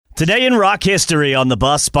Today in rock history on the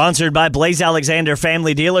bus, sponsored by Blaze Alexander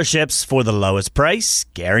Family Dealerships for the lowest price,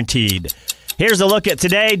 guaranteed. Here's a look at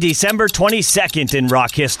today, December 22nd in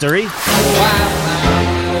rock history.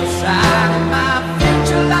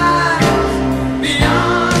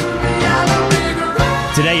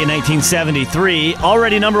 Today in 1973,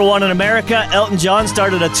 already number one in America, Elton John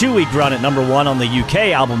started a 2-week run at number one on the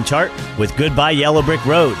UK album chart with Goodbye Yellow Brick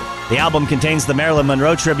Road. The album contains the Marilyn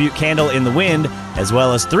Monroe tribute Candle in the Wind, as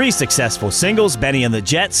well as 3 successful singles, Benny and the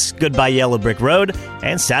Jets, Goodbye Yellow Brick Road,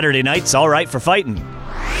 and Saturday Night's All Right for Fightin'.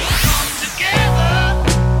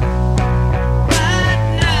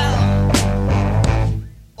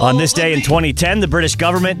 On this day in 2010, the British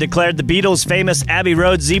government declared the Beatles' famous Abbey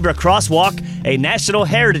Road Zebra Crosswalk a National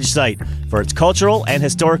Heritage Site for its cultural and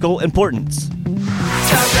historical importance.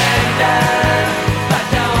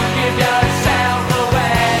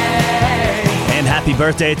 And happy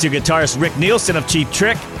birthday to guitarist Rick Nielsen of Cheap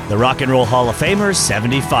Trick, the Rock and Roll Hall of Famer,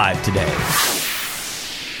 75 today.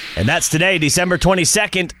 And that's today, December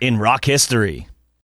 22nd in rock history.